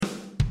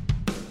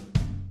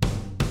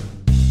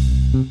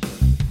Little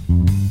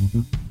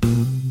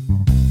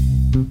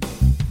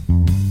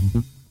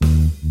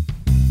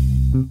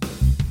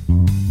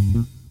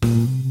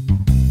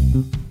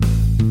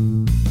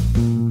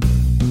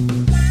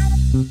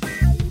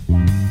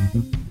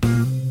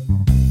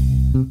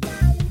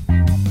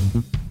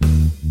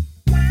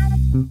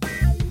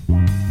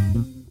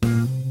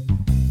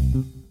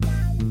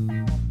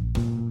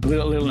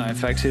known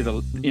fact too.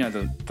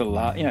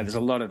 There's a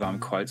lot of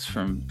quotes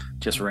from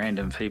just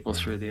random people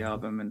through the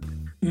album, and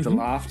the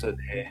laughter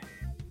there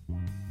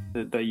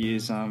that they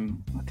use, I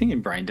think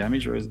in Brain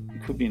Damage, or it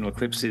could be in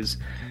Eclipse, is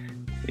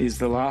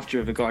the laughter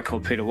of a guy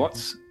called Peter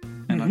Watts,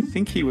 and I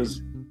think he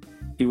was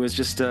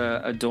just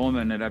a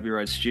doorman at Abbey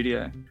Road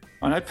Studio.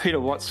 I know Peter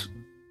Watts,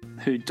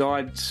 who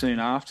died soon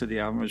after the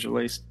album was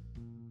released,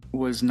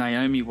 was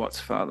Naomi Watts'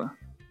 father,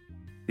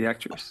 the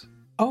actress.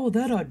 Oh,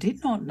 that I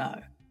did not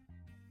know.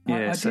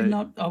 Yeah,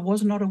 I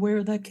was not aware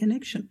of that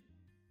connection.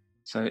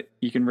 So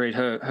you can read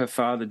her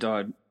father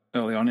died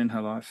early on in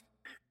her life.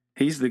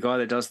 He's the guy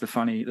that does the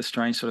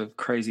strange sort of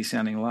crazy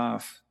sounding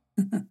laugh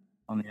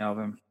on the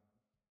album.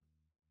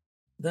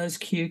 Those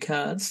cue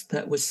cards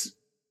that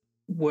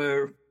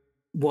were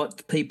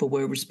what people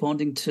were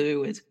responding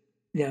to, is,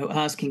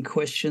 asking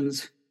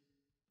questions,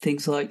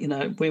 things like,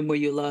 when were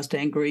you last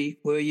angry?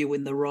 Were you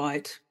in the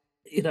right?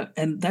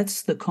 And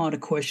that's the kind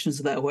of questions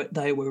that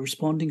they were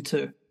responding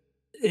to.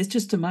 It's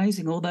just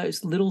amazing, all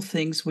those little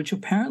things, which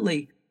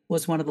apparently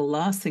was one of the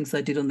last things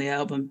they did on the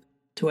album,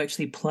 to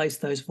actually place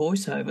those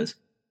voiceovers.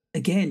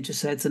 Again,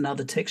 just adds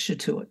another texture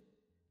to it.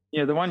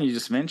 Yeah, the one you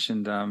just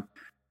mentioned,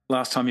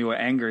 last time you were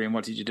angry and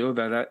what did you do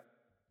about that?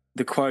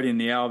 The quote in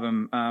the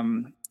album,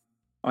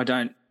 I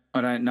don't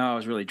know, I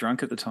was really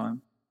drunk at the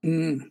time.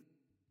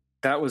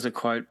 That was a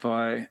quote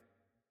by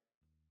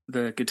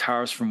the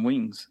guitarist from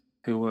Wings,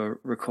 who were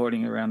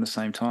recording around the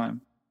same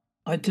time.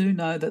 I do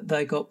know that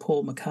they got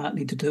Paul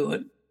McCartney to do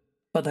it,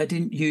 but they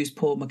didn't use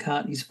Paul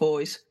McCartney's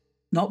voice,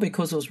 not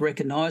because it was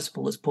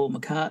recognisable as Paul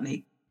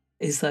McCartney,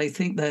 is they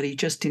think that he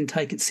just didn't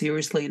take it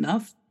seriously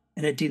enough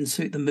and it didn't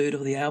suit the mood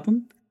of the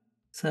album.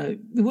 So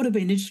it would have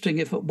been interesting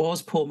if it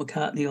was Paul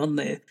McCartney on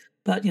there,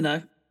 but,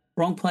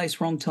 wrong place,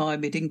 wrong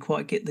time. He didn't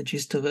quite get the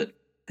gist of it.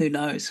 Who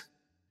knows?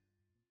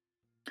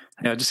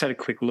 Yeah, I just had a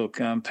quick look.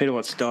 Peter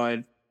Watts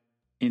died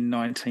in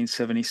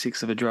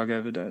 1976 of a drug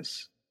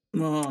overdose.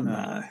 Oh,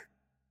 no.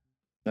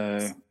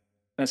 So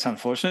that's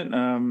unfortunate.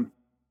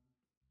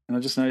 And I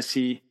just noticed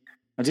I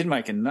did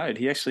make a note.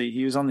 He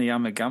was on the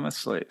Ummagumma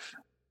sleeve.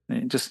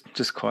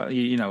 Just quite,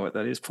 you know what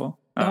that is, Paul?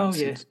 Oh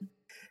yeah.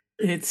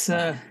 It's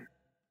a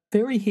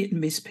very hit and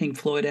miss Pink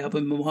Floyd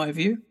album in my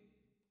view.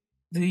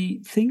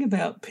 The thing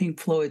about Pink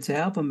Floyd's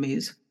album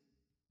is,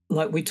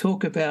 like we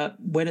talk about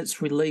when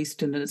it's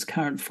released and in its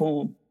current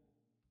form,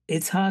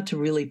 it's hard to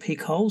really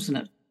pick holes in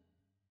it.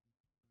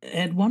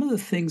 And one of the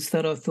things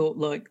that I thought,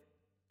 like,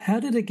 how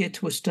did it get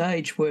to a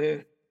stage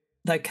where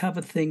they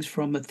covered things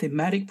from a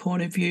thematic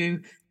point of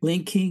view,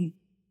 linking,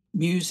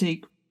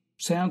 music,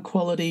 sound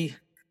quality,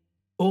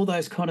 all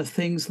those kind of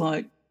things,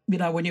 like,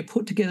 when you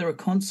put together a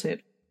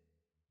concept,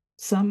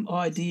 some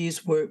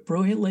ideas work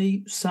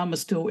brilliantly, some are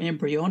still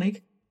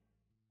embryonic.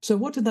 So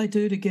what did they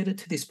do to get it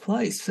to this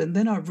place? And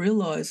then I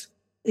realised,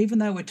 even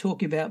though we're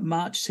talking about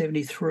March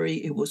 73,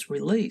 it was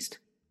released.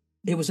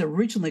 It was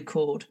originally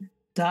called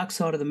Dark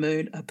Side of the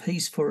Moon, A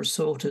Piece for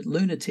Assorted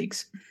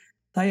Lunatics.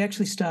 They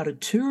actually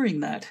started touring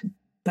that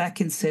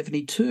back in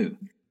 72.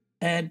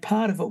 And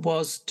part of it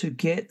was to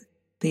get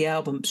the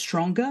album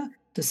stronger,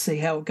 to see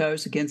how it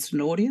goes against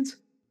an audience.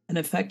 And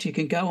in fact, you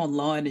can go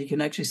online and you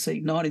can actually see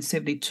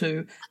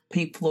 1972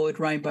 Pink Floyd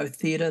Rainbow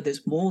Theatre.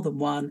 There's more than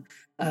one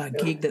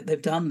gig that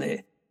they've done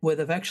there where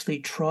they've actually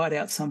tried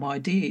out some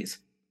ideas.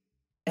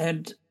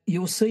 And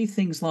you'll see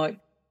things like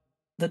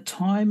the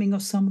timing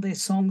of some of their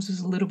songs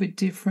is a little bit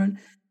different.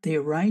 The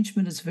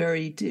arrangement is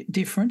very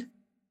different.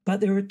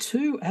 But there are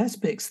two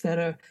aspects that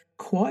are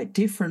quite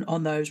different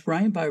on those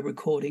Rainbow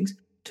recordings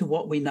to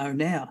what we know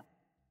now.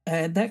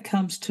 And that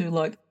comes to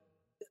like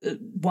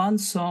one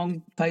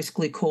song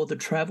basically called The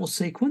Travel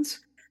Sequence,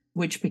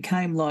 which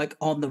became like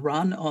On the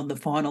Run on the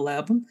final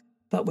album.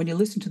 But when you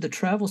listen to The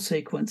Travel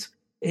Sequence,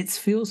 it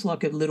feels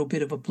like a little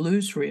bit of a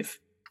blues riff.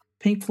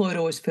 Pink Floyd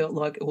always felt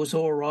like it was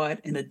all right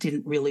and it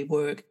didn't really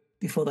work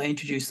before they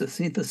introduced the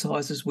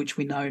synthesizers, which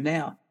we know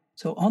now.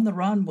 So On the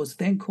Run was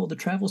then called The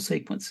Travel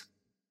Sequence.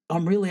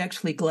 I'm really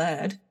actually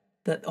glad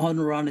that On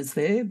the Run is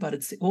there, but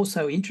it's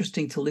also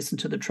interesting to listen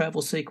to The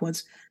Travel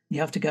Sequence. You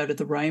have to go to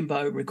the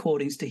Rainbow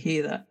recordings to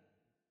hear that.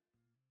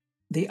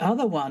 The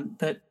other one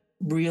that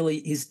really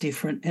is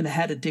different and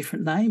had a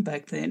different name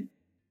back then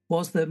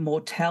was the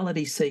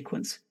Mortality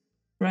Sequence.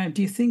 Graham,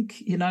 do you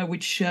think you know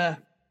which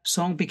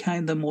song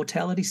became the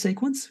Mortality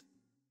Sequence?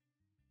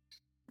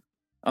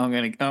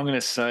 I'm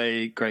gonna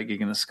say Great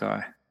Gig in the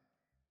Sky.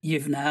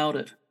 You've nailed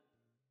it.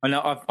 I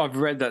know I've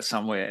read that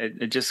somewhere.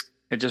 It just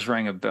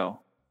rang a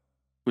bell,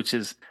 which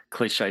is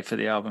cliche for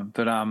the album.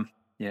 But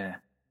yeah.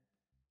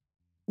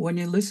 When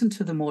you listen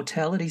to the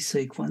Mortality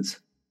Sequence,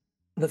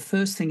 the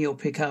first thing you'll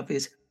pick up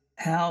is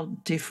how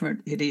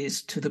different it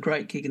is to the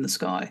Great Gig in the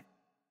Sky.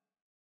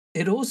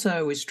 It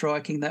also is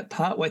striking that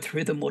partway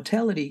through the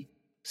mortality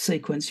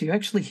sequence, you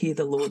actually hear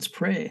the Lord's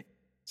Prayer.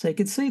 So you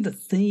can see the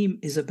theme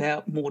is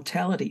about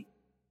mortality.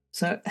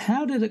 So,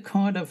 how did it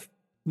kind of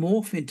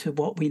morph into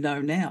what we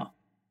know now?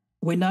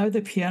 We know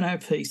the piano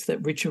piece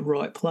that Richard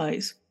Wright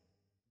plays.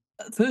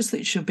 Firstly,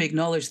 it should be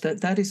acknowledged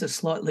that that is a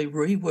slightly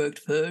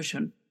reworked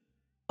version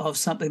of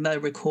something they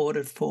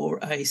recorded for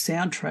a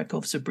soundtrack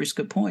of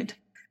Zabriskie Point.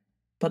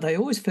 But they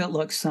always felt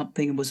like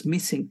something was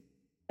missing.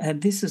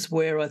 And this is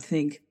where I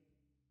think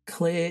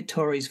Claire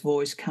Torrey's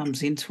voice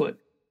comes into it.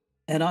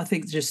 And I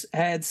think just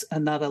adds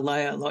another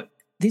layer. Like,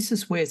 this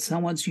is where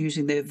someone's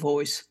using their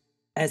voice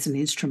as an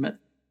instrument.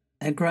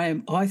 And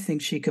Graham, I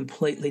think she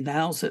completely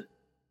nails it.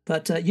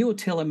 But you were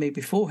telling me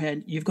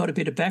beforehand, you've got a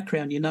bit of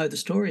background, you know the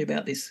story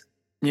about this.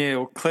 Yeah,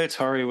 well, Claire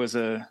Torrey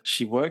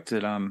she worked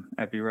at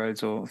Abbey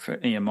Roads or for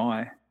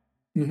EMI,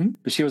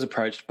 but she was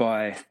approached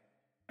by,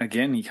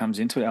 again, he comes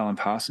into it, Alan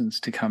Parsons,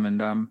 to come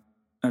and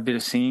a bit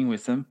of singing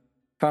with them.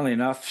 Funnily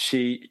enough,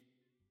 she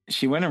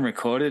went and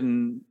recorded,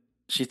 and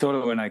she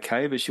thought it went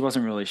okay, but she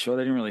wasn't really sure.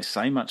 They didn't really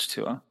say much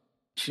to her.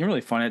 She didn't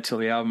really find out till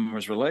the album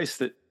was released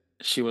that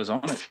she was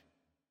on it.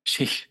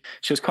 She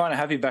was kind of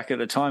happy back at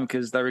the time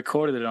because they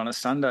recorded it on a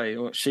Sunday,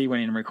 or she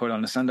went in and recorded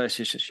on a Sunday.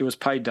 She was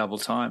paid double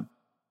time.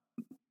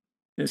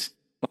 It's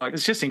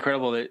just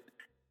incredible that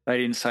they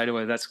didn't say to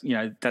her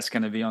that's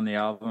going to be on the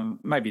album.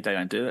 Maybe they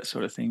don't do that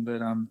sort of thing,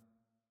 but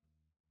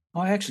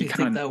I actually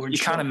think they were in you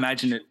shock. can't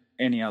imagine it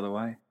any other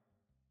way.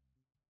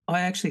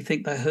 I actually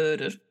think they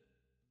heard it,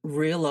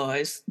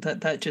 realised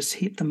that that just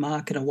hit the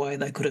mark in a way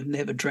they could have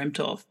never dreamt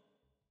of,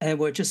 and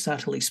were just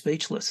utterly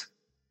speechless.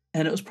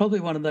 And it was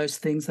probably one of those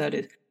things that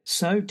it's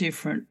so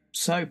different,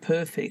 so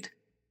perfect,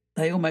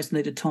 they almost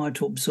needed time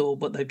to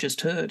absorb what they've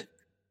just heard.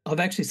 I've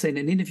actually seen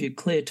an interview,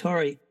 Claire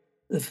Torrey,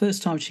 the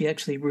first time she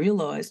actually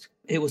realised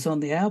it was on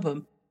the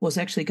album was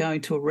actually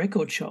going to a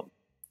record shop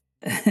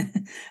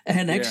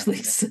and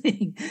actually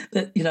seeing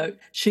that,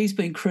 she's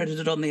been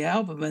credited on the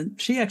album and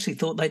she actually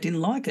thought they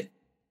didn't like it.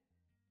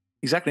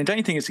 Exactly. And don't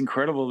you think it's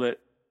incredible that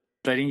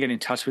they didn't get in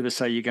touch with her,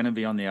 say you're going to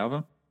be on the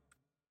album?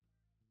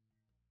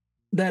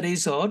 That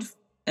is odd,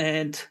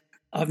 and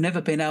I've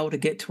never been able to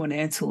get to an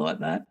answer like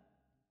that.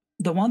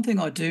 The one thing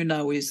I do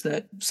know is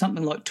that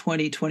something like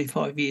 20,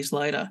 25 years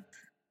later,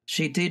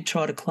 she did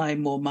try to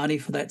claim more money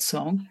for that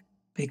song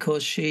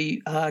because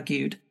she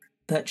argued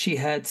that she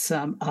had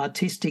some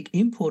artistic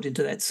input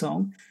into that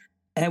song.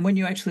 And when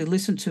you actually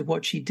listen to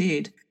what she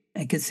did,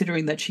 and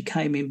considering that she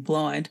came in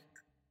blind,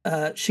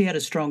 she had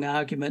a strong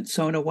argument.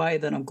 So in a way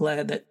that I'm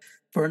glad that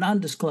for an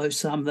undisclosed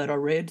sum that I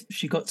read,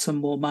 she got some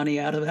more money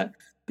out of that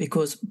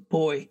because,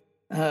 boy,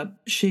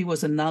 she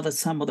was another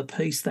sum of the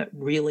piece that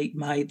really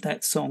made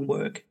that song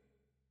work.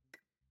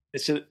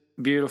 It's a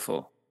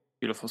beautiful,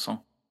 beautiful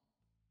song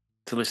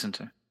to listen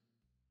to.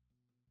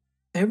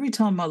 Every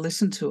time I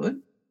listen to it,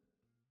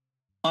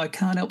 I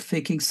can't help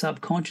thinking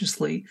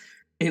subconsciously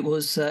it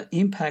was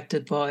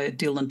impacted by a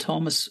Dylan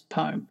Thomas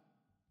poem.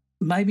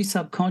 Maybe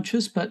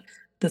subconscious, but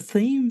the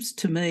themes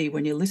to me,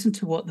 when you listen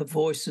to what the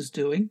voice is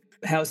doing,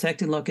 how it's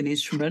acting like an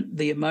instrument,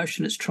 the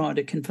emotion it's trying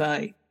to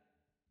convey.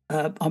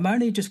 I'm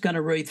only just going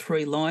to read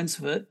 3 lines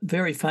of it,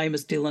 very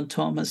famous Dylan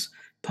Thomas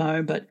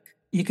poem, but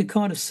you can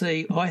kind of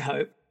see, I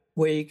hope,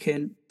 where you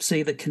can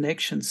see the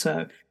connection.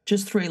 So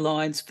just 3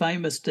 lines,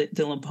 famous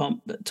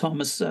Dylan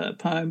Thomas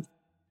poem.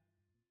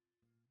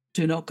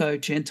 Do not go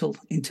gentle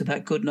into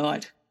that good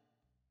night.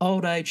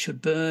 Old age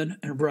should burn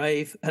and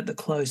rave at the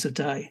close of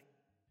day.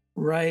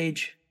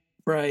 Rage,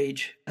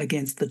 rage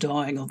against the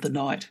dying of the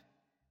night.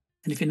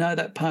 And if you know,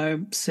 that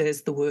poem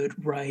says the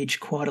word rage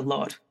quite a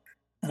lot.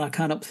 And I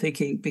can't help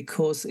thinking,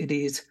 because it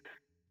is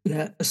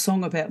a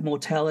song about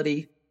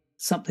mortality,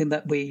 something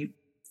that we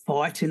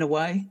fight in a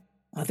way,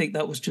 I think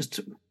that was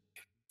just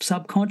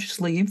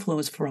subconsciously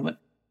influenced from it.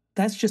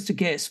 That's just a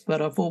guess,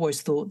 but I've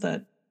always thought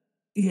that,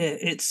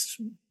 it's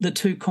the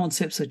two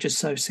concepts are just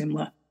so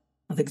similar.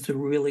 I think it's a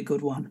really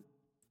good one.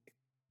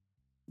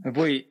 Have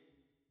we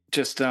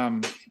just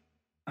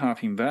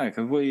harping back?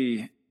 Have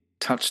we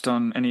touched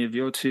on any of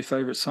your 2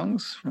 favourite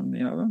songs from the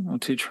album, or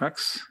 2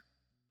 tracks?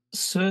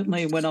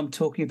 Certainly, when I'm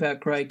talking about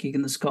Great Gig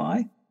in the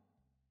Sky,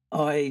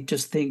 I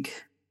just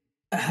think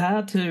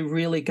how to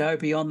really go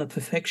beyond the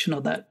perfection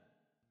of that,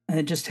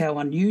 and just how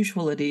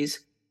unusual it is,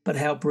 but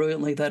how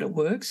brilliantly that it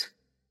works.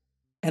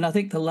 And I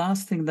think the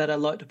last thing that I'd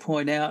like to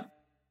point out,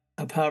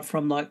 apart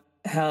from like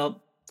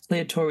how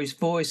Claire Torrey's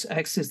voice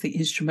acts as the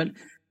instrument,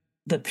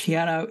 the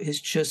piano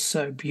is just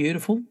so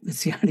beautiful.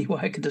 It's the only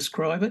way I can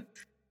describe it,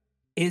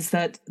 is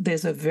that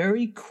there's a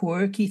very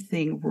quirky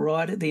thing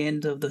right at the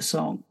end of the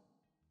song.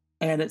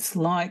 And it's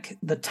like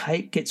the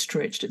tape gets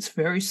stretched. It's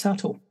very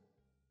subtle.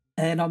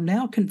 And I'm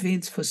now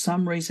convinced for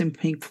some reason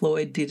Pink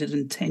Floyd did it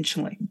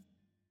intentionally.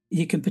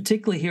 You can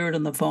particularly hear it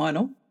on the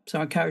vinyl. So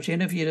I encourage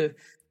any of you to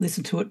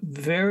listen to it.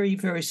 Very,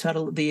 very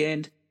subtle at the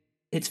end.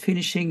 It's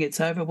finishing.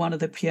 It's over one of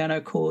the piano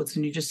chords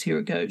and you just hear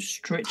it go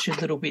stretch a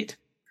little bit.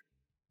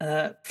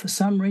 For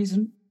some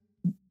reason,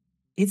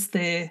 it's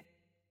there.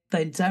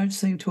 They don't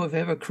seem to have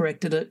ever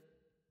corrected it.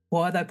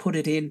 Why they put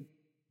it in,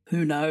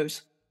 who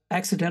knows?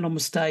 accidental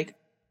mistake.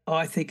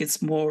 I think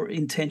it's more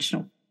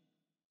intentional.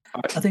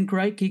 I think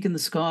Great Gig in the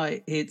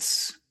Sky,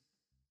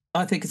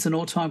 I think it's an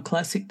all-time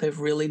classic. They've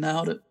really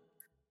nailed it.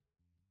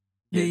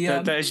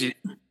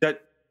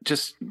 That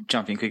just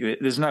jumping quickly,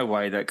 there's no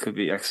way that could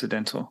be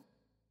accidental.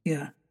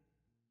 Yeah.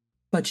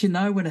 But you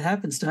know when it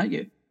happens, don't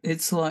you?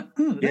 It's like,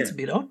 that's a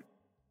bit odd.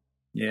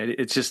 Yeah,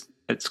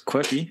 it's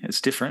quirky,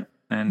 it's different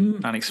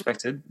and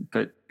unexpected,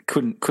 but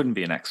couldn't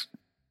be an accident.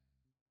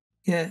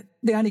 Yeah.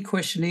 The only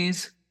question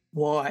is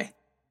why?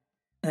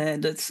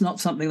 And it's not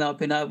something that I've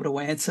been able to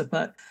answer,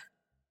 but,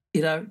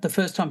 the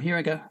first time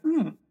hearing I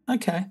go,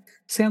 okay,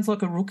 sounds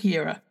like a rookie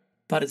error,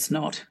 but it's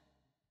not.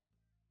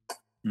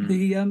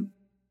 The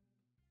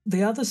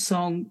other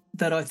song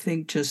that I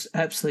think just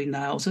absolutely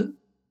nails it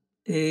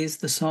is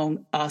the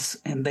song Us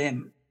and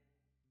Them,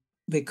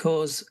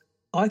 because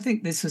I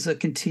think this is a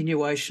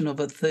continuation of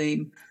a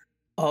theme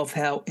of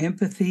how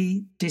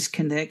empathy,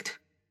 disconnect,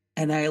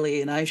 and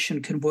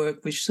alienation can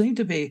work, which seem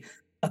to be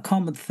a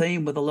common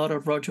theme with a lot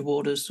of Roger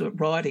Waters'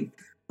 writing.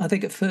 I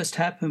think it first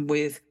happened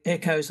with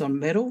Echoes on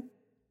Metal,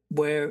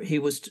 where he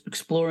was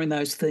exploring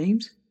those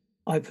themes.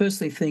 I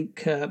personally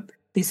think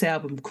this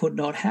album could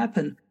not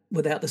happen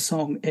without the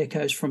song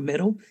Echoes from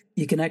Metal.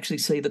 You can actually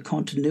see the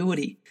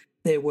continuity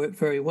there work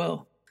very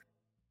well.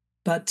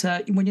 But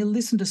when you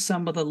listen to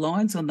some of the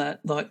lines on that,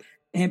 like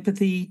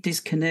empathy,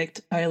 disconnect,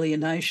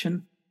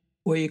 alienation,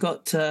 where you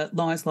got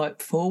lines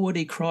like forward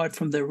he cried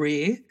from the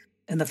rear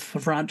and the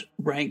front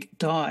rank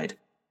died.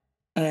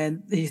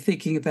 And you're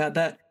thinking about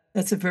that.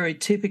 That's a very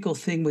typical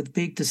thing with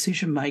big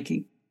decision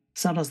making.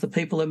 Sometimes the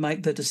people who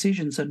make the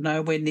decisions are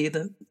nowhere near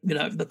the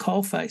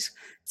coalface.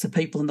 It's the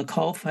people in the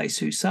coalface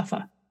who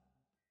suffer.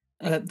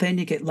 Then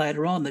you get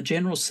later on, the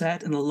general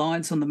sat and the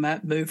lines on the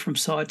map move from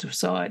side to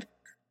side.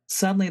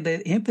 Suddenly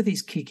their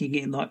empathy's kicking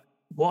in, like,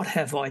 what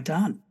have I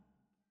done?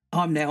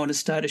 I'm now in a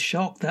state of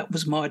shock. That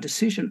was my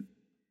decision.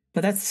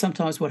 But that's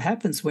sometimes what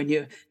happens when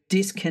you're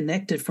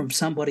disconnected from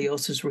somebody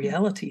else's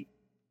reality.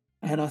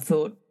 And I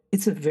thought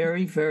it's a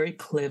very, very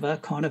clever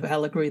kind of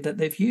allegory that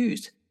they've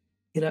used.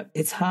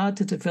 It's hard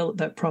to develop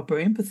that proper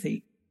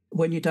empathy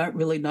when you don't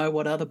really know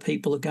what other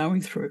people are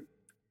going through.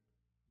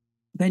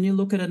 Then you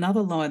look at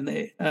another line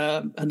there,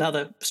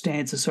 another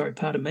stanza,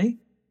 pardon me.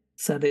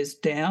 So there's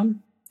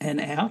down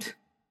and out.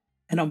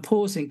 And I'm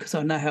pausing because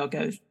I know how it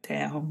goes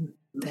down,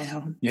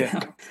 down,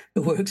 down.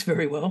 It works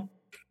very well.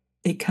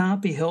 It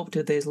can't be helped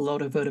that there's a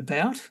lot of it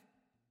about.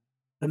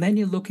 And then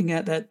you're looking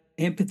at that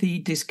empathy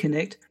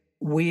disconnect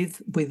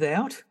with,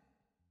 without,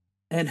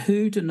 and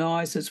who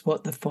denies it's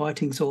what the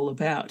fighting's all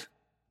about.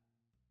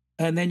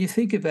 And then you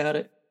think about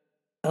it,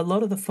 a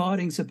lot of the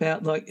fighting's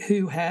about like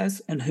who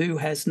has and who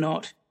has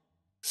not.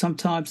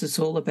 Sometimes it's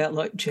all about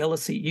like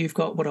jealousy. You've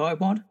got what I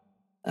want.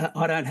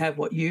 I don't have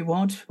what you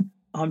want.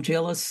 I'm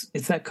jealous.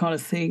 It's that kind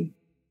of thing.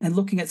 And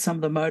looking at some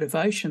of the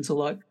motivations are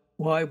like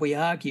why we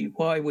argue,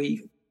 why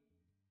we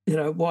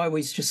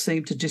just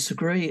seem to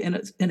disagree.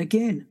 And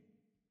again,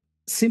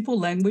 simple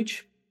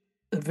language,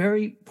 a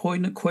very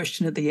poignant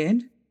question at the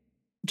end,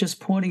 just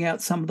pointing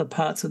out some of the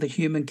parts of the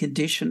human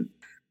condition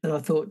that I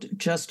thought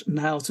just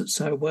nails it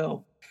so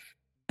well.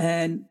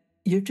 And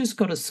you've just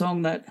got a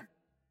song that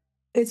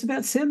it's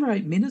about 7 or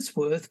 8 minutes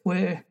worth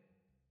where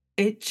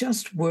it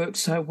just works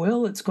so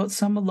well. It's got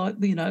some of like,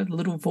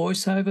 little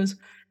voiceovers.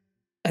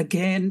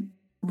 Again,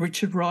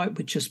 Richard Wright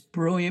with just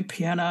brilliant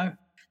piano.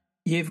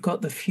 You've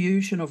got the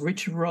fusion of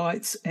Richard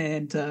Wright's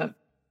and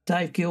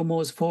Dave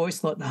Gilmour's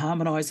voice, like the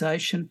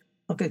harmonisation.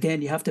 Look,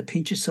 again, you have to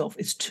pinch yourself.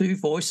 It's 2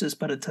 voices,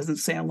 but it doesn't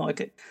sound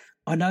like it.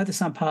 I know there's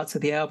some parts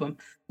of the album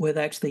where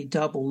they actually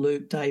double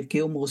loop Dave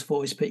Gilmour's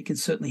voice, but you can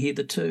certainly hear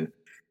the 2.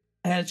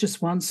 And it's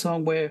just one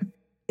song where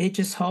it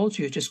just holds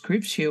you, it just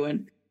grips you,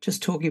 and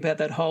just talking about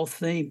that whole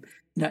theme,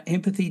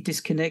 empathy,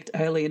 disconnect,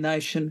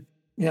 alienation,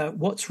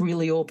 what's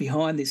really all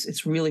behind this?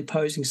 It's really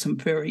posing some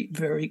very,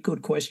 very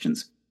good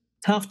questions.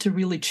 Tough to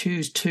really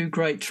choose 2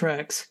 great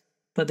tracks,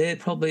 but they're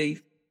probably,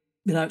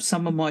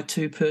 some of my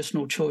 2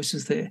 personal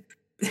choices there.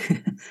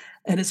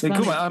 And it's funny.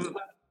 I was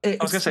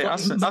going to say,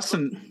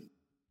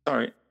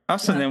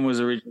 Us and Them was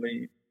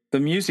originally, the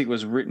music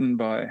was written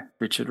by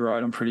Richard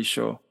Wright, I'm pretty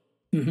sure,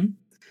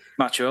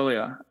 much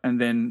earlier,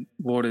 and then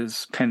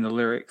Waters penned the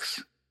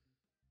lyrics.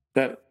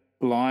 That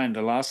line,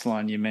 the last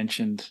line you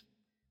mentioned,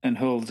 and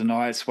who'll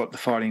deny it's what the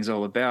fighting's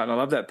all about. I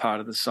love that part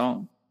of the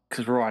song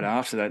because right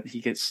after that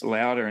he gets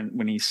louder, and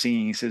when he's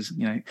singing he says,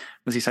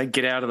 does he say,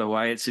 get out of the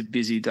way, it's a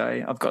busy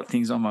day, I've got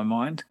things on my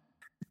mind.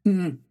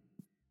 Mm.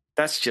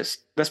 That's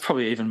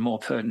probably even more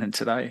pertinent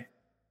today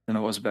than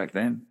it was back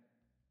then.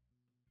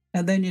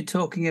 And then you're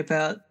talking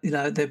about,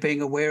 they're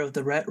being aware of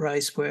the rat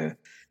race where,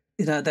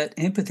 that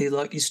empathy,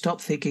 like you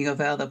stop thinking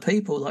of other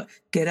people, like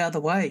get out of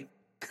the way.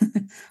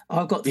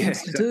 I've got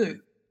things to do.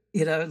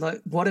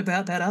 Like what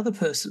about that other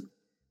person?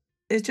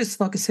 It's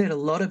just, like I said, a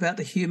lot about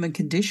the human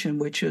condition,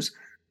 which is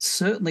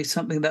certainly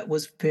something that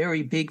was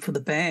very big for the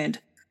band.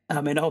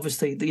 I mean,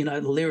 obviously, the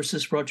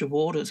lyricist Roger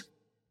Waters.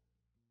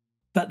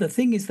 But the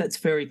thing is that's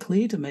very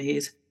clear to me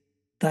is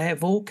they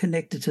have all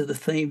connected to the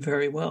theme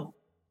very well.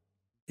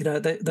 You know,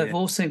 they've Yeah.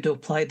 all seemed to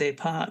have played their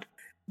part.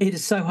 It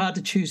is so hard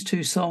to choose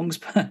two songs,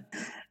 but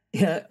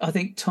yeah, I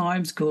think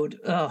Time's good.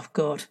 Oh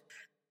God,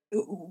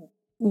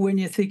 when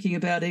you're thinking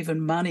about even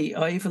Money,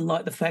 I even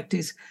like the fact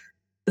is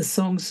the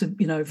songs are,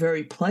 you know,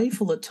 very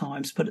playful at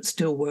times, but it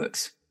still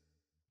works.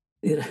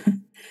 You know,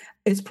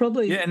 it's Yeah,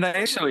 probably and they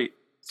actually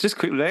just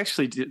quickly they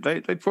actually did they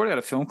brought out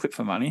a film clip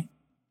for Money.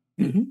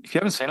 mhm. If you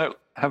haven't seen it,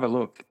 have a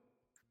look.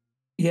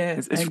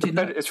 Yeah, and you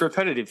know, It's a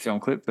repetitive film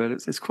clip, but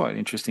it's quite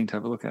interesting to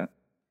have a look at.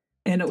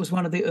 and it was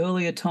one of the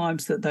earlier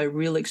times that they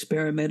really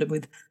experimented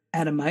with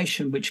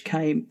animation, which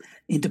came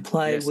into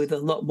play Yes, with a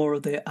lot more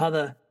of their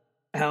other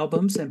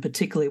albums, and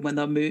particularly when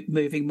they're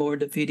moving more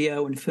into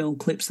video and film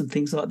clips and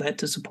things like that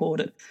to support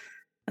it.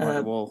 by the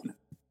Uh, wall.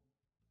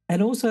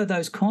 and also,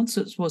 those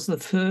concerts was the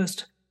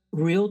first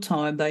real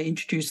time they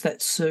introduced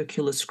that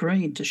circular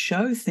screen to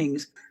show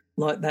things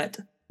like that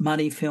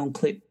Money film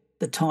clip,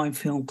 the Time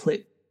film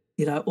clip,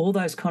 you know, all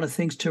those kind of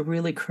things to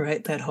really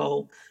create that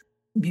whole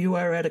you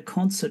are at a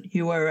concert,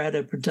 you are at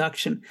a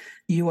production,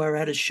 you are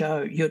at a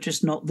show, you're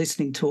just not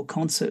listening to a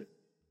concert.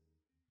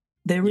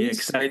 There Yeah, is,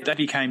 because they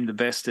became the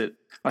best at.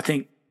 I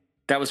think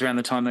that was around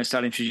the time they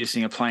started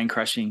introducing a plane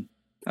crashing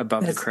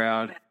above the that's,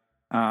 crowd,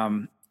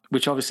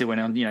 which obviously went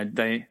on. You know,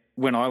 they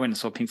when I went and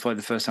saw Pink Floyd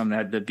the first time, they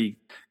had the big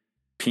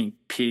pink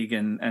pig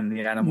and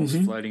the animals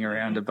mhm. floating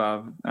around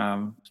above.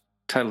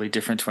 Totally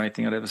different to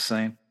anything I'd ever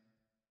seen.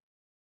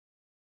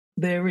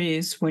 There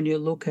is, when you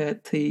look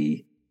at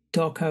the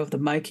doco of the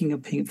making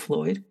of Pink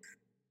Floyd,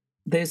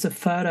 there's a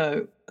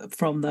photo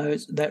from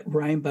that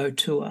Rainbow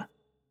tour,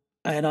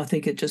 and I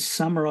think it just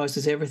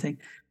summarizes everything.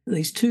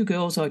 These two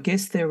girls, I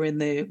guess they're in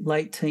their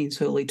late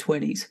teens, early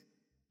 20s,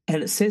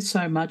 and it says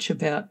so much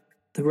about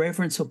the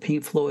reverence of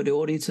Pink Floyd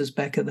audiences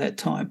back at that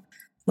time.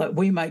 Like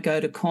we might go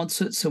to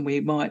concerts and we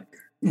might,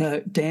 you know,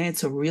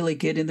 dance or really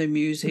get in the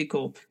music,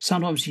 or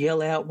sometimes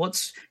yell out,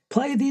 "What's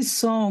play this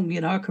song?"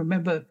 You know, I can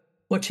remember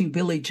watching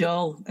Billy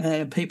Joel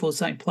and people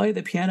saying, "Play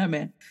the Piano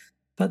Man,"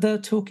 but they're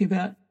talking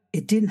about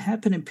it didn't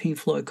happen in Pink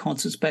Floyd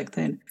concerts back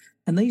then.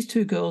 And these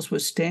two girls were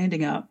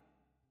standing up,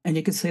 and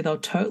you could see they were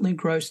totally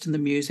engrossed in the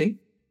music.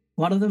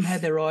 One of them had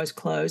their eyes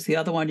closed, the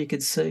other one you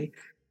could see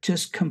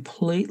just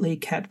completely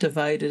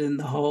captivated in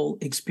the whole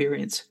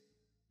experience.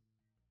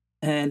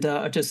 And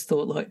I just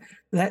thought, like,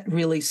 that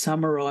really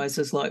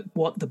summarizes like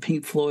what the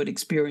Pink Floyd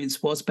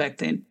experience was back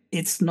then.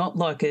 It's not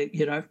like a,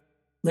 you know,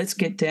 let's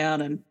get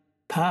down and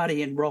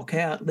party and rock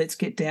out. Let's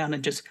get down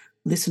and just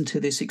listen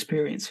to this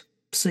experience,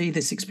 see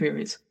this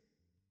experience.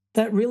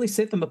 That really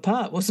set them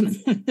apart, wasn't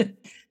it?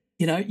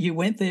 You know, you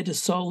went there to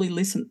solely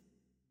listen.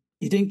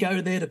 You didn't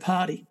go there to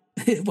party.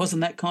 It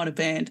wasn't that kind of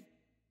band.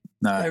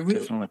 No, They really,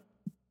 definitely.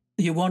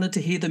 you wanted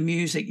to hear the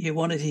music, you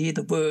wanted to hear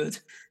the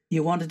words,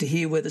 you wanted to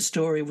hear where the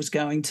story was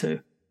going to.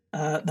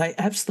 They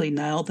absolutely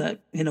nailed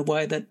that in a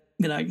way that,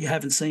 you know, you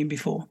haven't seen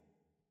before.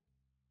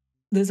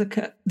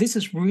 This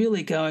is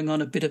really going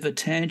on a bit of a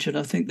tangent.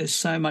 I think there's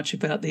so much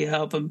about the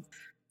album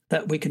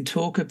that we can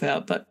talk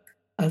about, but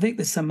I think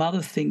there's some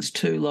other things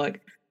too,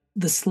 like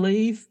the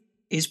sleeve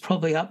is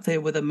probably up there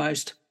with the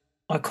most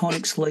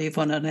iconic sleeve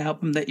on an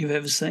album that you've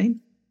ever seen.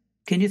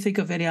 Can you think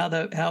of any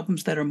other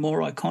albums that are more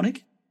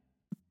iconic?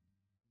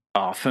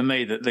 Oh, for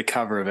me, the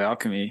cover of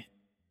Alchemy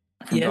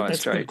from Yeah, Dire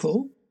that's pretty Straits.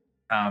 cool.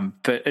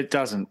 But it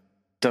doesn't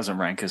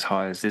rank as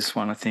high as this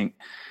one. I think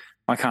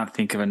I can't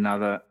think of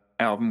another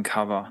album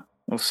cover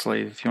or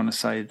sleeve, if you want to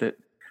say, that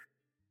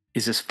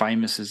is as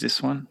famous as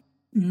this one.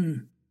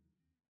 Mm.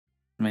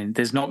 I mean,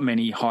 there's not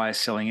many higher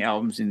selling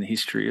albums in the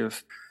history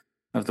of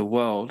the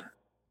world,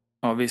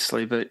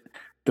 obviously, but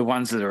the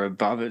ones that are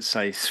above it,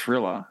 say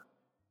Thriller,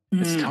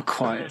 it's not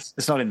quite.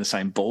 It's not in the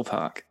same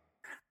ballpark.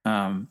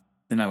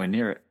 They're nowhere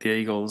near it. The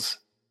Eagles,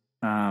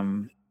 yeah.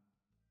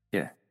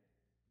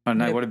 I don't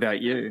know. Yep. What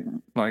about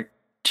you? Like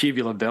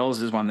Tubular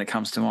Bells is one that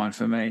comes to mind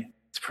for me.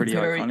 It's pretty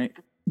iconic.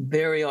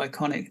 Very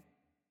iconic.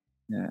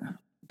 Yeah.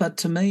 But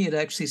to me, it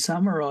actually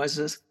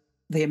summarizes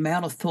the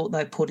amount of thought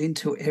they put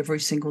into every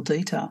single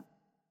detail.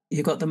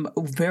 You've got the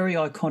very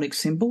iconic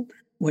symbol.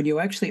 When you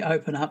actually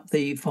open up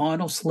the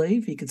vinyl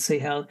sleeve, you can see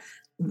how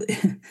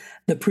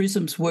the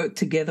prisms work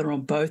together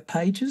on both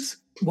pages.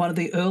 One of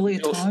the earlier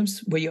times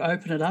where you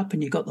open it up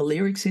and you got the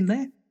lyrics in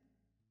there.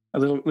 A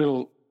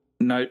little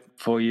note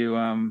for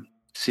you,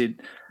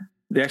 Sid.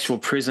 The actual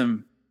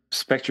prism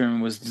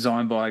spectrum was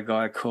designed by a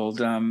guy called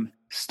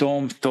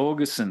Storm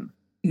Thorgerson,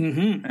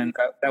 and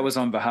that was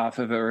on behalf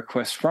of a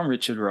request from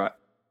Richard Wright.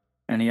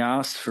 And he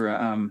asked for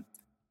him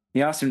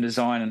to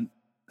design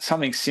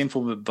something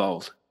simple but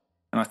bold,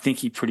 and I think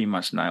he pretty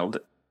much nailed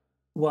it.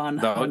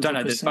 100%.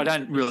 Though I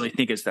don't really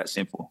think it's that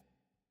simple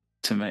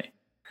to me.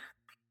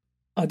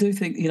 I do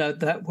think, you know,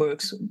 that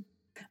works.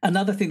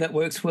 Another thing that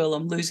works well,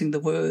 I'm losing the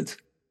words.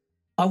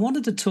 I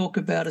wanted to talk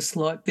about a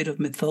slight bit of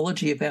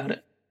mythology about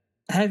it.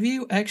 Have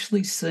you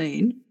actually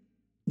seen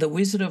The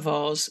Wizard of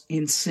Oz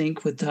in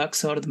sync with Dark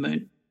Side of the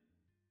Moon?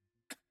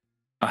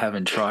 I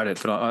haven't tried it,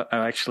 but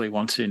I actually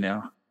want to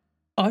now.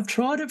 I've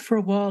tried it for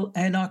a while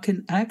and I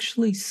can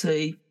actually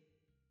see,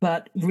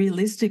 but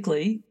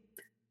realistically,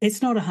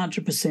 it's not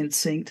 100%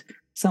 synced.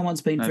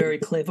 Someone's been No, very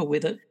clever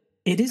with it.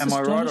 It is am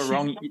I right or astonishing.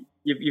 wrong?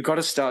 You've got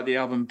to start the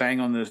album bang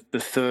on the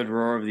third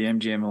roar of the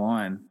MGM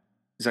line.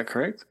 Is that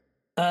correct?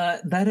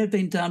 That had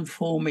been done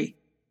for me,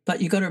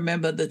 but you got to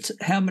remember that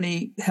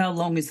how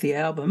long is the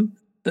album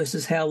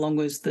versus how long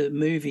is the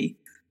movie?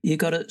 You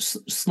got to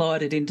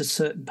slide it into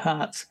certain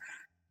parts.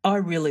 I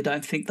really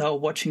don't think they were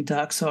watching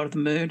Dark Side of the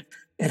Moon.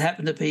 It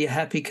happened to be a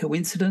happy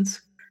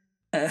coincidence.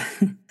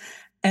 And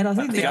I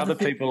think the other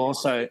people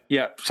also,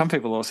 some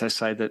people also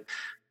say that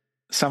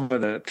some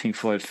of the Pink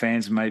Floyd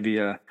fans may be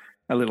a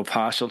little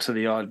partial to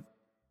the odd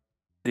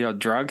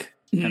drug,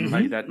 and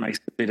maybe that makes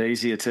it a bit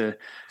easier to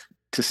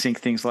sync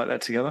things like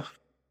that together.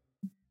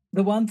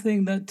 The one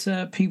thing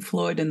that Pink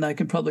Floyd, and they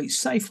can probably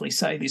safely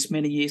say this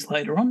many years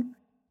later on,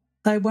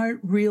 they won't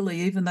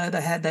really, even though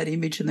they had that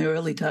image in the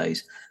early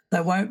days,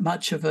 they weren't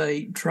much of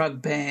a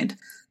drug band.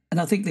 And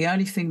I think the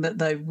only thing that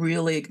they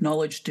really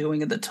acknowledged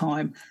doing at the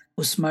time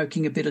was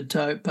smoking a bit of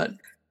dope. But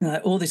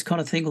all this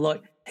kind of thing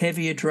like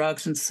heavier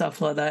drugs and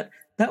stuff like that,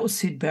 that was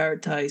Syd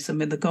Barrett days. I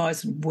mean, the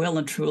guys well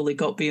and truly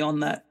got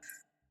beyond that.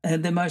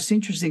 And the most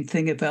interesting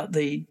thing about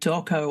the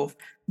doco of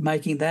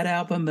making that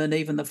album and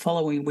even the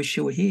following Wish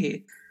You Were Here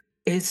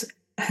is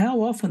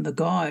how often the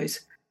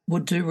guys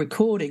would do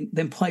recording,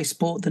 then play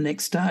sport the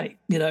next day.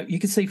 You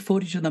can see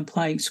footage of them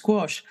playing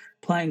squash,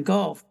 playing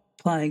golf,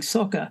 playing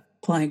soccer,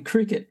 playing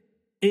cricket.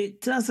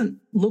 It doesn't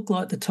look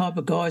like the type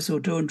of guys who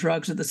are doing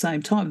drugs at the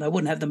same time. They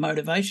wouldn't have the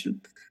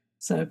motivation.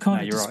 So it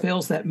kind of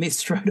dispels that myth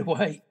straight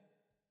away.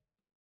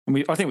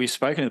 And I think we've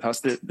spoken in the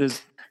past that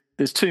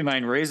there's two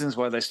main reasons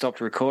why they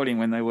stopped recording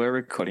when they were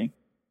recording.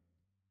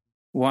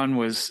 One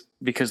was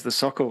because the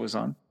soccer was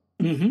on.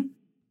 Mm-hmm.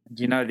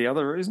 Do you know the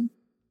other reason?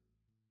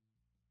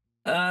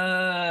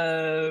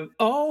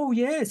 Oh,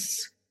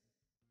 yes.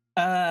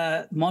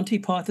 Monty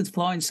Python's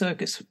Flying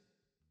Circus.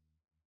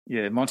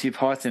 Yeah, Monty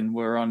Python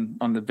were on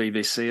the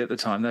BBC at the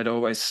time. They'd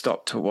always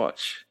stop to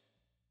watch.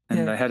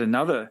 And they had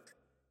another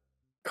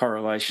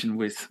correlation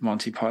with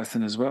Monty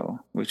Python as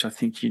well, which I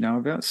think you know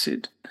about,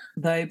 Sid.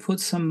 They put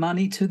some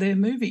money to their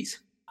movies.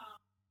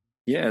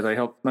 Yeah, they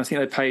helped. I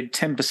think they paid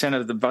 10%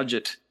 of the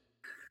budget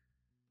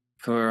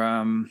for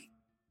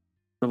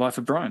The Life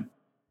of Brian.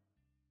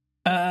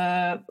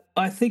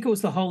 I think it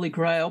was the Holy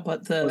Grail,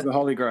 but it was the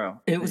Holy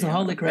Grail. It was the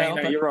Holy Grail.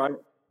 No, you're right.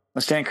 I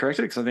stand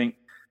corrected because I think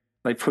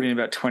they put in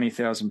about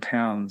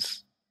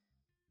 £20,000.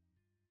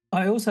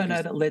 I also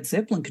know that Led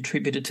Zeppelin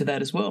contributed to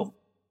that as well.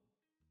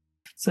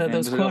 So there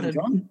was quite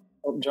Elton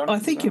John? I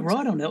think you're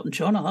right on Elton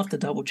John. I'll have to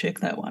double check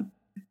that one.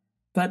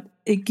 But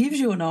it gives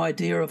you an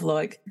idea of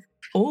like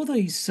all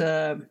these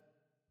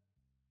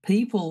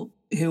people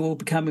who were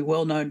becoming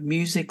well known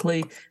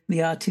musically,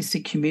 the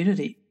artistic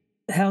community,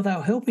 how they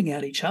were helping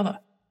out each other.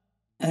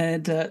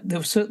 And there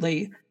was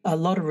certainly a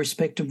lot of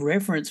respect and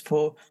reverence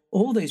for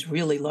all these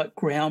really like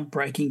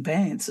groundbreaking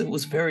bands. It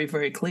was very,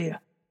 very clear.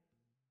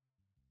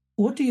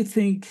 What do you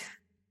think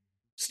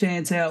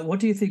stands out? What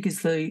do you think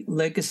is the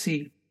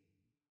legacy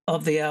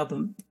of the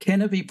album?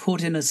 Can it be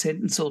put in a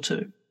sentence or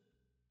two?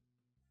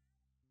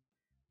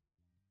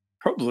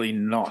 Probably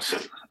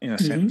not in a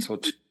sentence or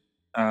two.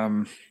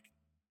 A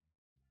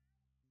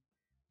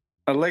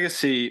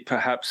legacy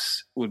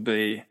perhaps would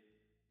be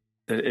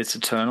that it's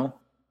eternal.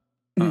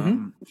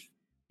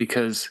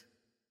 Because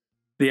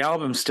the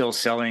album's still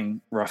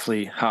selling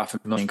roughly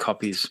 500,000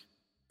 copies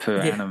per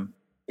annum.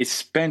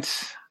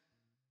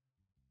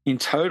 In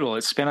total,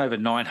 it's spent over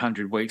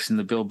 900 weeks in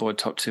the Billboard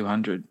Top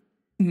 200.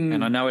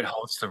 And I know it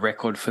holds the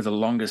record for the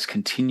longest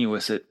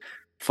continuous at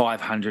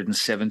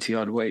 570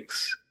 odd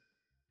weeks.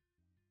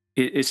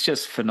 It's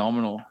just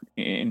phenomenal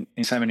in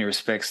so many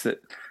respects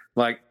that,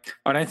 like,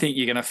 I don't think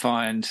you're going to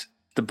find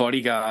The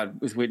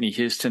Bodyguard with Whitney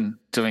Houston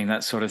doing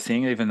that sort of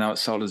thing, even though it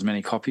sold as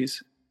many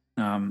copies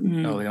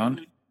early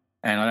on.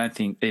 And I don't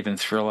think even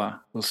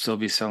Thriller will still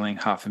be selling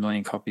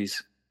 500,000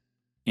 copies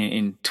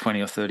in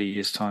 20 or 30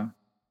 years' time.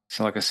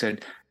 So like I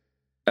said,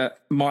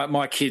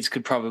 my kids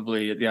could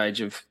probably, at the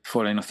age of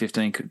 14 or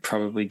 15, could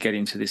probably get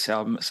into this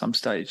album at some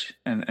stage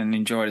and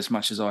enjoy it as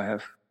much as I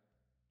have.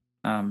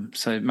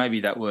 So maybe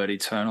that word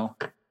eternal,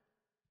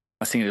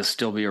 I think it'll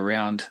still be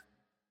around.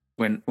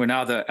 When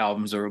other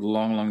albums are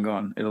long, long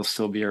gone, it'll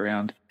still be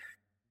around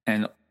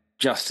and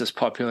just as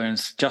popular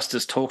and just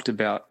as talked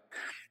about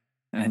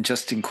and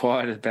just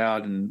inquired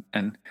about and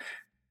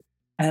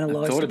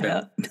analysed thought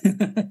about.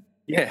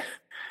 Yeah,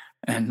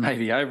 and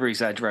maybe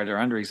over-exaggerated or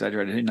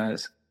under-exaggerated, who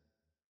knows.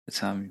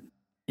 But,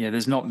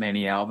 there's not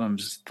many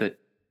albums that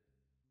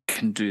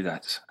can do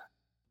that.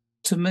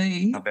 To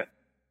me,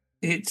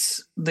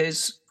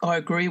 I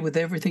agree with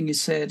everything you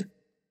said,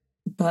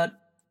 but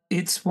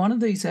it's one of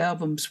these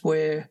albums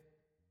where,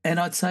 and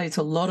I'd say it's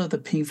a lot of the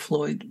Pink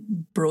Floyd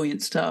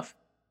brilliant stuff,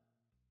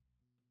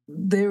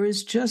 there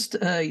is just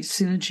a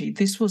synergy.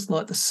 This was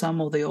like the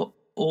sum of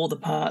all the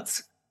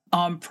parts.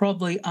 I'm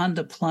probably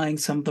underplaying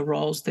some of the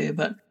roles there,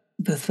 but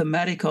the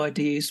thematic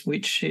ideas,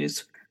 which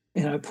is,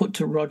 put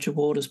to Roger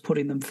Waters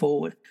putting them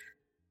forward.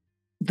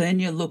 Then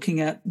you're looking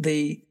at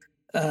the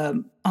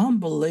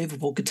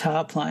unbelievable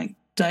guitar playing.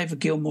 David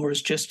Gilmour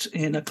is just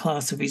in a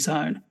class of his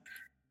own.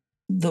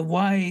 the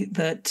way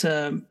that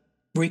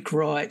Rick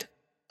Wright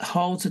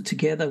holds it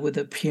together with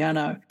the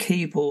piano,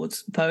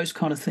 keyboards, those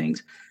kind of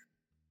things,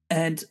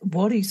 and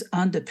what he's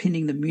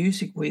underpinning the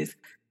music with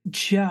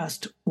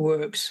just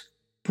works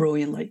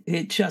brilliantly.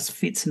 It just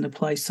fits into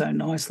place so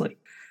nicely.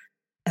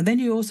 And then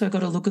you also got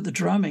to look at the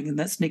drumming, and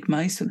that's Nick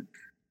Mason.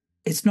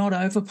 It's not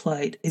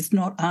overplayed. It's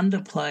not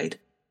underplayed.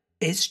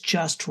 It's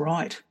just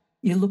right.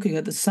 You're looking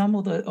at the sum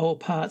of the all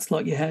parts,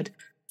 like you had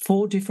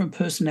 4 different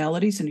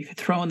personalities, and if you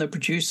throw in the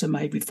producer,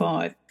 maybe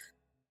 5,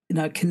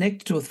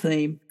 connected to a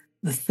theme.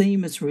 The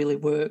theme has really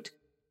worked.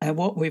 And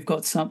what we've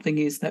got something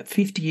is that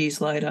 50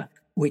 years later,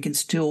 we can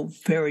still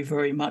very,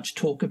 very much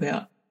talk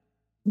about.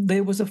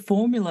 There was a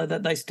formula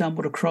that they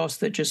stumbled across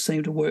that just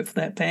seemed to work for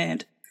that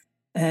band.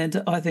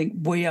 And I think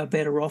we are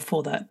better off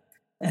for that.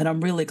 And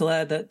I'm really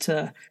glad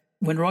that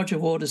when Roger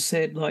Waters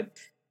said,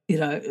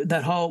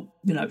 that whole,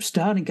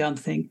 starting gun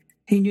thing,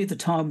 he knew the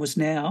time was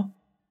now.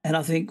 And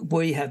I think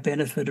we have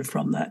benefited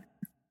from that.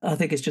 I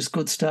think it's just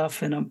good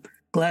stuff. And I'm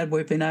glad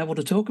we've been able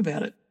to talk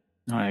about it.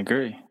 I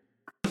agree.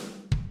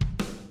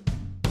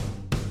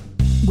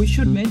 We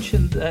should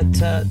mention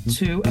that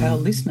to our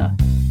listener.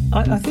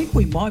 I think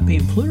we might be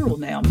in plural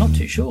now. I'm not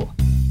too sure.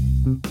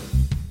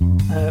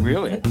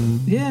 Really?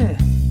 Yeah.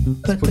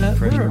 But we're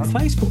on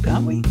Facebook,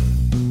 aren't we?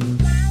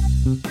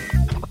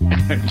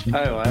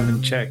 No, I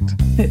haven't checked.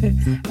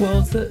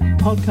 Well, it's the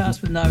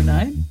podcast with no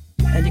name.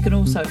 And you can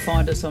also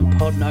find us on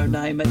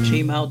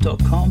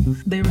podnoname@gmail.com.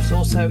 There is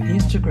also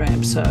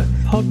Instagram. So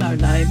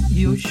podnoname,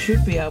 you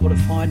should be able to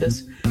find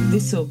us.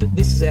 This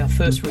is our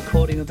first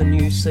recording of the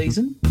new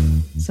season.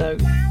 So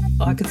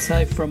I could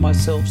say from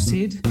myself,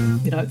 Sid,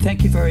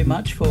 thank you very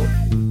much for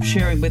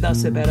sharing with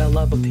us about our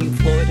love of Pink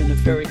Floyd and a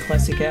very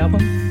classic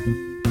album.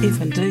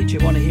 If indeed you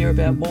want to hear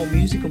about more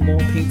music or more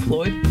Pink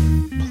Floyd,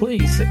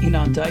 please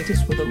inundate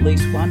us with at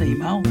least one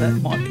email.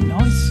 That might be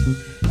nice.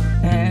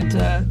 And,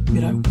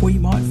 we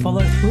might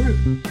follow through.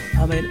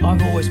 I mean,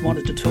 I've always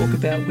wanted to talk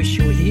about Wish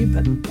You Were Here,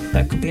 but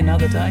that could be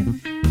another day.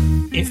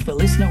 If the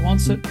listener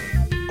wants it,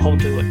 I'll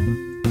do it.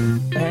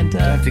 And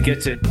don't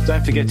forget to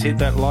hit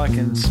that like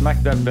and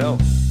smack that bell.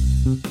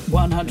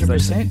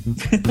 100%.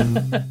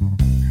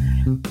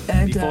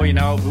 And, before you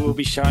know it, we'll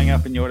be showing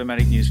up in your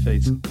automatic news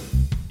feeds.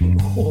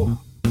 Oh,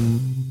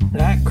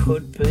 that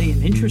could be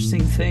an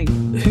interesting thing.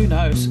 Who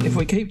knows? If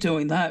we keep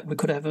doing that, we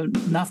could have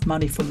enough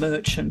money for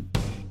merch, and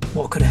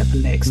what could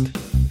happen next?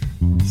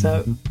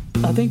 So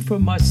I think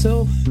from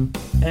myself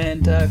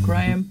and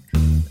Graham,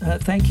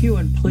 thank you,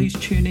 and please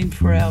tune in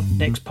for our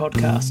next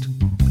podcast.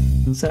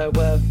 So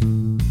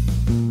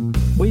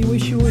we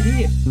wish you were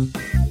here.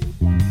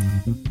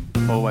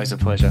 Always a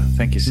pleasure.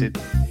 Thank you, Sid.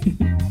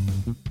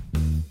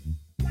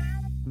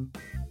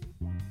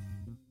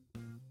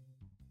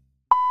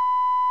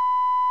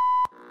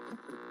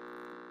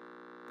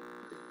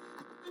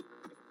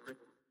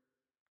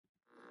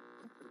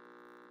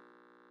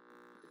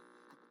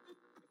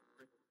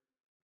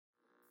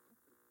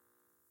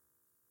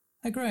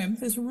 Hey, Graham,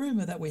 there's a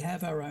rumour that we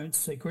have our own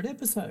secret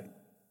episode.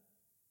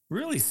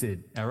 Really,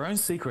 Sid? Our own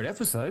secret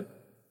episode?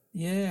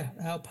 Yeah,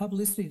 our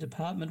publicity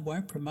department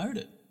won't promote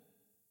it.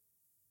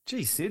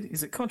 Gee, Sid,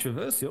 is it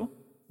controversial?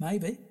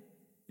 Maybe.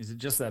 Is it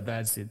just that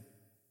bad, Sid?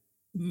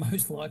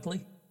 Most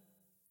likely.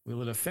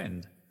 Will it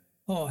offend?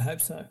 Oh, I hope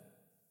so.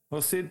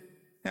 Well, Sid,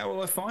 how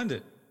will I find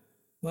it?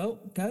 Well,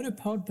 go to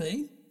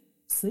Podbean,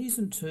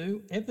 Season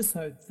 2,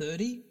 Episode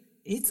 30.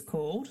 It's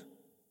called...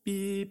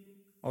 Beep.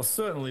 I'll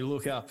certainly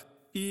look up.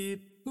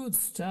 Beep. Good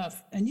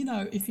stuff. And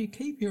if you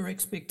keep your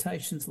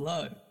expectations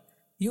low,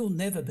 you'll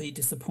never be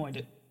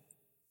disappointed.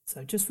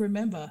 So just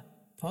remember,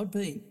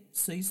 Podbean,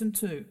 Season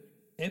 2,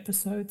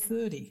 Episode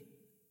 30,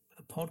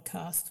 a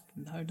podcast,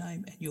 no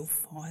name, and you'll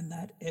find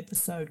that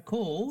episode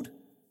called...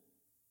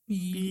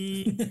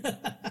 Beep.